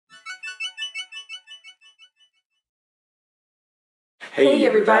Hey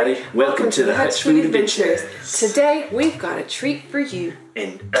everybody, welcome to the Hutch Food Adventures. Today we've got a treat for you.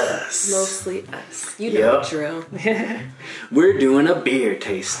 And us. Mostly us. You know the drill. We're doing a beer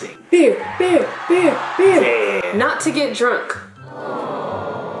tasting. Beer. Yeah. Not to get drunk.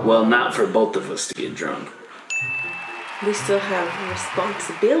 Well, not for both of us to get drunk. We still have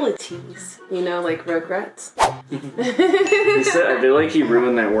responsibilities. You know, like Rugrats. I feel like he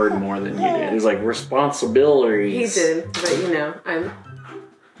ruined that word more than you did. He's like, responsibilities. He did, but you know, I'm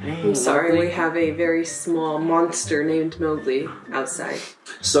sorry, we have a very small monster named Mowgli outside.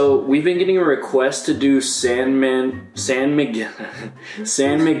 So we've been getting a request to do San Miguel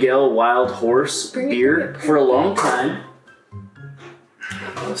Wild Horse beer for a long time.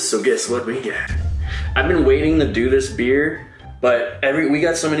 So guess what we got? I've been waiting to do this beer, but we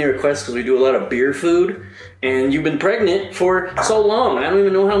got so many requests because we do a lot of beer food, and you've been pregnant for so long. I don't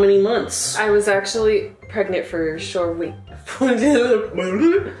even know how many months. I was actually pregnant for a short week.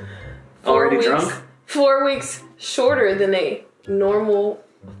 Already drunk? 4 weeks shorter than a normal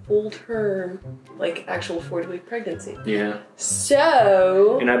full-term, like actual 40-week pregnancy. Yeah.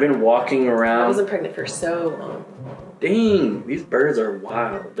 So. And I've been walking around. I wasn't pregnant for so long. Dang, these birds are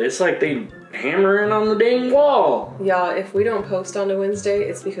wild. It's like they hammering on the dang wall. Y'all, if we don't post on a Wednesday,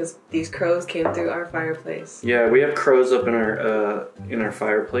 it's because these crows came through our fireplace. Yeah, we have crows up in our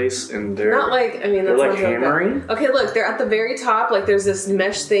fireplace, and they're not like, I mean, they're that's like hammering. Okay, look, they're at the very top. Like, there's this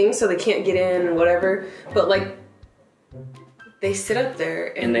mesh thing, so they can't get in and whatever. But like, they sit up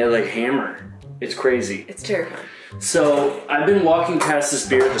there and they like hammer. It's crazy. It's terrifying. So I've been walking past this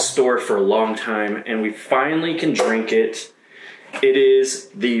beer at the store for a long time, and we finally can drink it. It is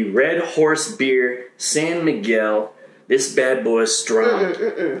the Red Horse Beer San Miguel. This bad boy is strong.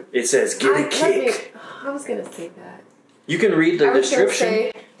 It says, get a kick. I was going to say that. You can read the description. I was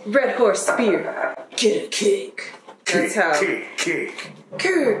going to say, Red Horse Beer, get a kick. That's how. Kick.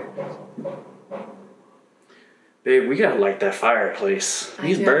 Babe, we gotta light that fireplace.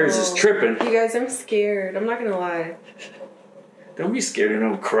 These birds is tripping. You guys, I'm scared. I'm not gonna lie. Don't be scared of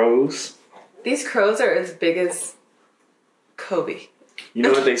no crows. These crows are as big as Kobe. You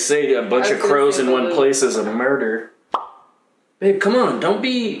know what they say, a bunch of crows in one place is a murder. Babe, come on, don't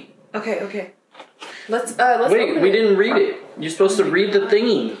be... Okay. Let's wait, we didn't read it. You're supposed to read the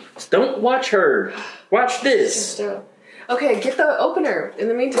thingy. Don't watch her. Watch this. Okay, get the opener in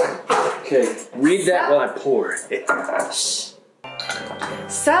the meantime. Okay, read that while I pour it. Shh.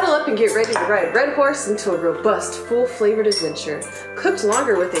 Saddle up and get ready to ride Red Horse into a robust, full-flavored adventure. Cooked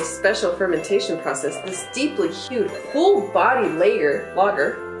longer with a special fermentation process, this deeply hued, full-body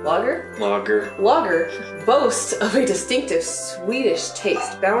lager boasts of a distinctive Swedish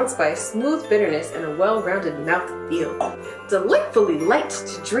taste, balanced by a smooth bitterness and a well-rounded mouthfeel. Delightfully light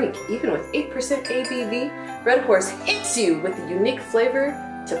to drink, even with 8% ABV, Red Horse hits you with a unique flavor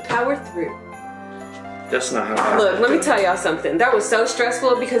to power through. That's not how. Look, let me tell y'all something. That was so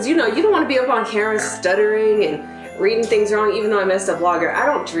stressful because, you know, you don't want to be up on camera stuttering and reading things wrong, even though I messed up lager. I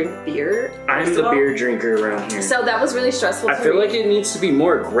don't drink beer. I'm the beer drinker around here. So that was really stressful I feel like it needs to be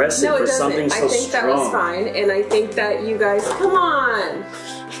more aggressive for something so strong. I think that was fine, and I think that you guys, come on.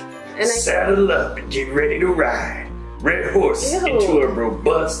 And saddle up and get ready to ride Red Horse into a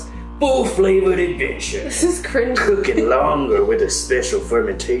robust, full-flavored adventure. This is cringy. Cooking longer with a special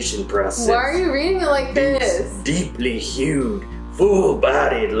fermentation process. Why are you reading it like this? Deeply hued,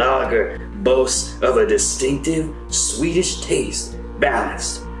 full-bodied lager boasts of a distinctive Swedish taste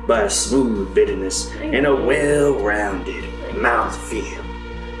balanced by a smooth bitterness and a well-rounded mouthfeel.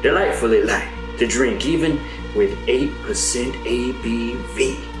 Delightfully light to drink even with 8%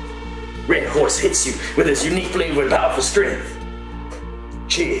 ABV. Red Horse hits you with its unique flavor and powerful strength.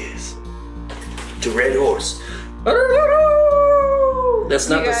 Cheers to Red Horse. That's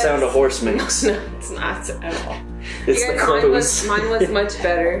not the sound a horse makes. No, it's not at all. It's the crows. Mine was much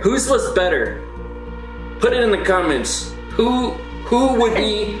better. Whose was better? Put it in the comments. Who would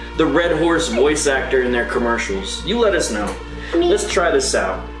be the Red Horse voice actor in their commercials? You let us know. Let's try this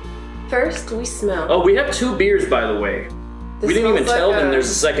out. First, we smell. Oh, we have 2 beers, by the way. We didn't even tell them there's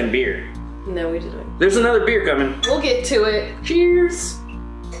a second beer. No, we didn't. There's another beer coming. We'll get to it. Cheers.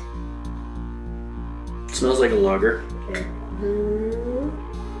 Smells like a lager.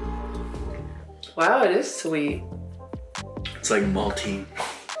 Wow, it is sweet. It's like malty.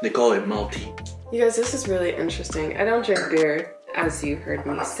 They call it malty. You guys, this is really interesting. I don't drink beer, as you heard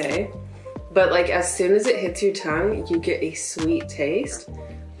me say. But like, as soon as it hits your tongue, you get a sweet taste.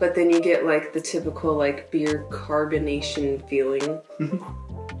 But then you get like the typical like beer carbonation feeling.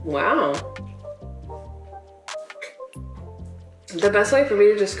 Wow. The best way for me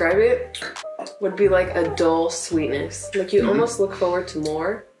to describe it would be like a dull sweetness. Like you almost look forward to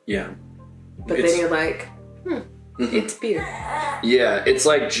more. Yeah. But then you're like, it's beer. Yeah, it's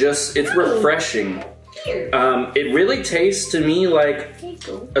like it's refreshing. It really tastes to me like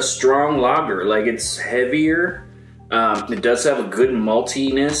a strong lager. Like it's heavier. It does have a good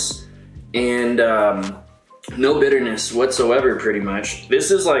maltiness and no bitterness whatsoever, pretty much.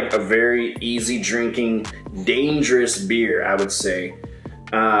 This is like a very easy drinking, dangerous beer, I would say.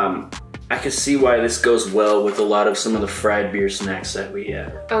 I can see why this goes well with a lot of some of the fried beer snacks that we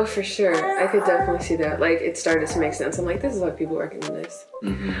have. Oh, for sure. I could definitely see that. Like, it started to make sense. I'm like, this is why people recommend this.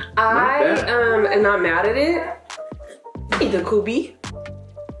 I am not mad at it. Either could be.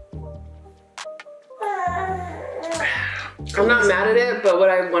 I'm not mad at it, but would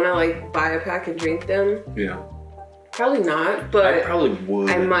I want to like buy a pack and drink them? Yeah. Probably not, but I probably would.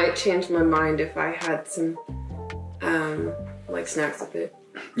 I might change my mind if I had some like snacks with it.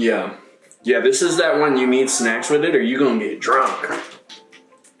 Yeah. Yeah, this is that one you need snacks with it or you gonna get drunk.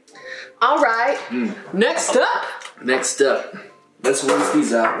 All right. Next up. Next up. Let's rinse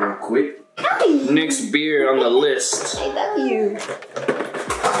these out real quick. Next beer on the list. I love you.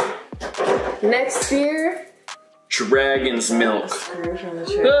 Next beer. Dragon's Milk.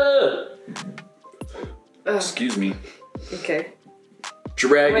 Excuse me. Okay.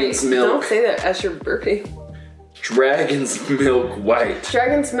 Dragon's Milk. Don't say that as you're burping. Dragon's Milk White.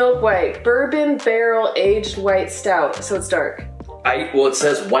 Dragon's Milk White. Bourbon barrel aged white stout. So it's dark. Well, it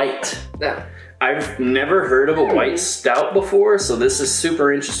says white. No. I've never heard of a white stout before, so this is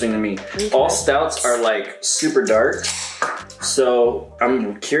super interesting to me. Okay. All stouts are like super dark. So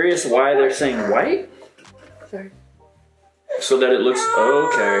I'm curious why they're saying white. Sorry. So that it looks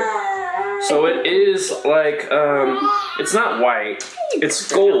okay. So it is like it's not white,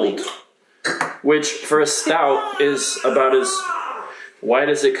 it's gold, which for a stout is about as white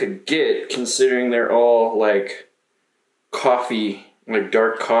as it could get, considering they're all like coffee, like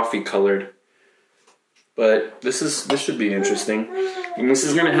dark coffee colored. But this should be interesting, and this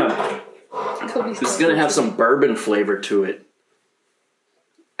is gonna have some bourbon flavor to it.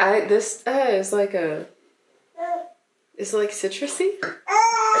 This is like a. Is it like citrusy?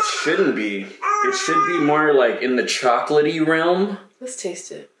 It shouldn't be. It should be more like in the chocolatey realm. Let's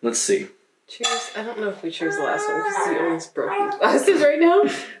taste it. Let's see. Cheers. I don't know if we chose the last one because we almost broke these glasses right now.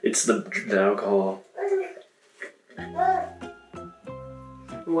 It's the alcohol.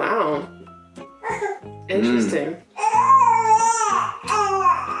 Wow. Interesting.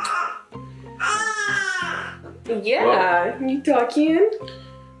 Yeah, Whoa. you talking?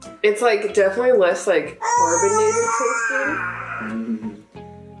 It's like definitely less like carbonated tasting.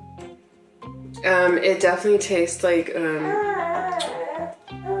 It definitely tastes like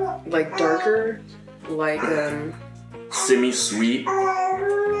darker, like semi-sweet.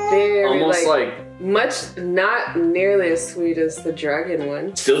 Very almost like much not nearly as sweet as the dragon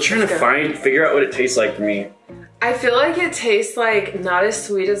one. Still trying to figure out what it tastes like to me. I feel like it tastes like not as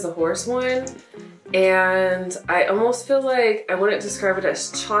sweet as the horse one. And I almost feel like I wouldn't describe it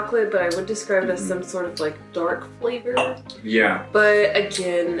as chocolate, but I would describe it as some sort of like dark flavor. Yeah. But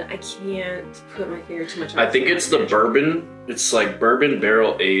again, I can't put my finger too much on it. I think it's the bourbon. It's like bourbon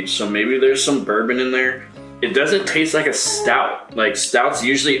barrel aged, so maybe there's some bourbon in there. It doesn't taste like a stout. Like stouts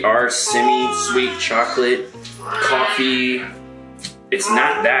usually are semi-sweet chocolate, coffee. It's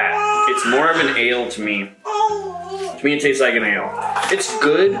not that. It's more of an ale to me. To me, it tastes like an ale. It's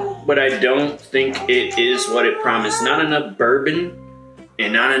good, but I don't think it is what it promised. Not enough bourbon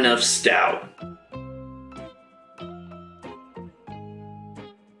and not enough stout.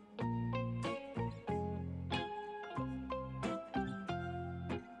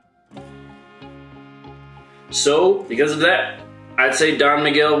 So, because of that, I'd say Don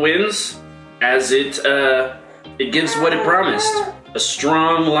Miguel wins, as it gives what it promised. A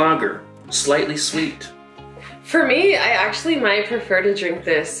strong lager, slightly sweet. For me, I actually might prefer to drink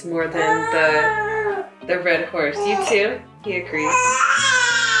this more than the Red Horse. You too? He agrees.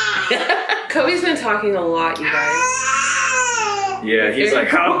 Kobe's been talking a lot, you guys. Yeah, he's like,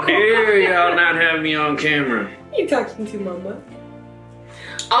 how dare y'all not have me on camera? You talking to Mama?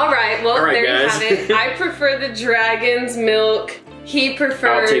 Alright, well, there guys. you have it. I prefer the Dragon's Milk. He prefers...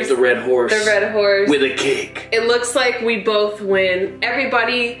 I'll take the Red Horse. The Red Horse. With a cake. It looks like we both win.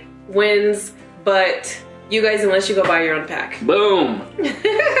 Everybody wins, but you guys, unless you go buy your own pack. Boom.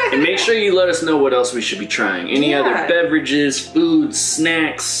 And make sure you let us know what else we should be trying. Any other beverages, foods,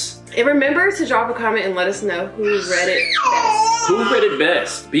 snacks. And remember to drop a comment and let us know who read it best. Who read it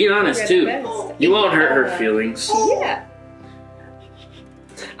best? Be honest, too. You won't hurt her feelings. Yeah.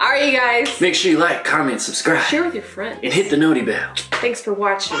 Alright, you guys. Make sure you like, comment, subscribe. Share with your friends. And hit the noti bell. Thanks for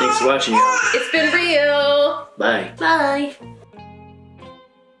watching. Thanks for watching, y'all. It's been real. Bye. Bye.